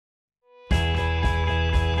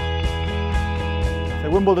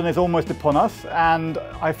Wimbledon is almost upon us, and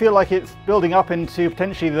I feel like it's building up into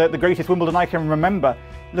potentially the greatest Wimbledon I can remember.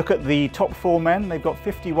 Look at the top 4 men, they've got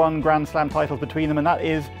 51 Grand Slam titles between them, and that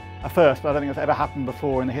is a first. I don't think that's ever happened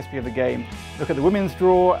before in the history of the game. Look at the women's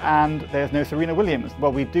draw, and there's no Serena Williams.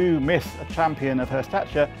 Well, we do miss a champion of her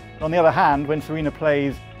stature, but on the other hand, when Serena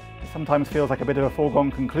plays, it sometimes feels like a bit of a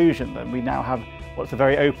foregone conclusion that we now have what's a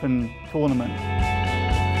very open tournament.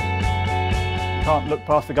 Can't look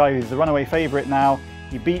past the guy who's the runaway favourite now.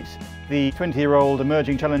 He beat the 20-year-old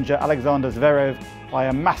emerging challenger Alexander Zverev by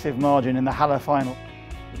a massive margin in the Halle final.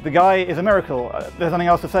 The guy is a miracle. There's nothing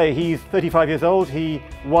else to say. He's 35 years old. He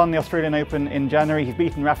won the Australian Open in January. He's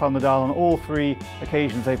beaten Rafael Nadal on all 3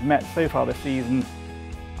 occasions they've met so far this season.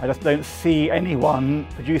 I just don't see anyone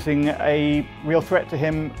producing a real threat to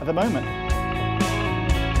him at the moment.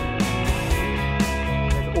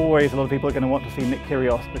 Always a lot of people are going to want to see Nick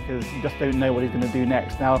Kyrgios because you just don't know what he's going to do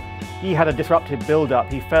next. Now, he had a disruptive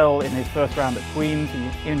build-up. He fell in his first round at Queen's,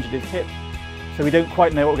 he injured his hip, so we don't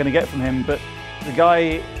quite know what we're going to get from him, but the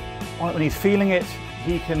guy, when he's feeling it,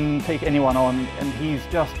 he can take anyone on, and he's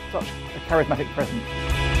just such a charismatic presence.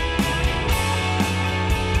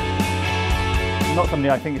 Not somebody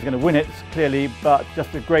I think is going to win it, clearly, but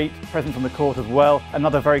just a great presence on the court as well.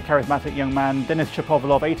 Another very charismatic young man, Denis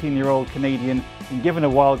Shapovalov, 18-year-old Canadian, been given a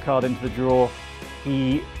wild card into the draw.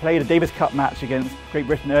 He played a Davis Cup match against Great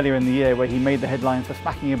Britain earlier in the year where he made the headlines for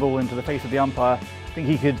smacking a ball into the face of the umpire. I think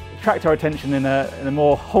he could attract our attention in a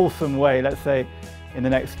more wholesome way, let's say, in the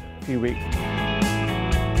next few weeks.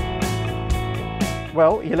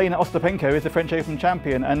 Well, Jelena Ostapenko is the French Open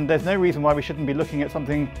champion, and there's no reason why we shouldn't be looking at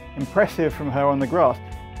something impressive from her on the grass.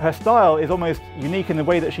 Her style is almost unique in the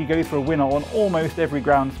way that she goes for a winner on almost every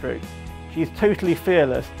ground stroke. She's totally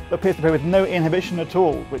fearless, appears to play with no inhibition at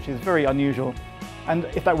all, which is very unusual. And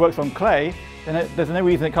if that works on clay, then there's no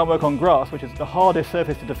reason it can't work on grass, which is the hardest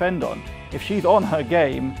surface to defend on. If she's on her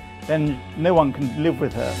game, then no one can live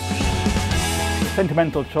with her.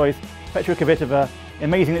 Sentimental choice, Petra Kvitova.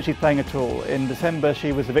 Amazing that she's playing at all. In December,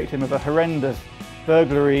 she was the victim of a horrendous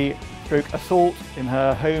burglary stroke assault in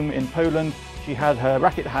her home in Poland. She had her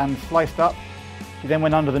racket hand sliced up. She then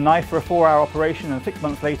went under the knife for a 4-hour operation, and 6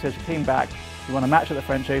 months later she came back. She won a match at the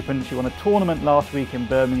French Open. She won a tournament last week in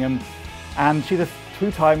Birmingham, and she's a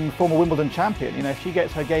 2-time former Wimbledon champion. You know, if she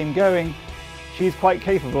gets her game going, she's quite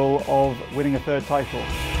capable of winning a 3rd title.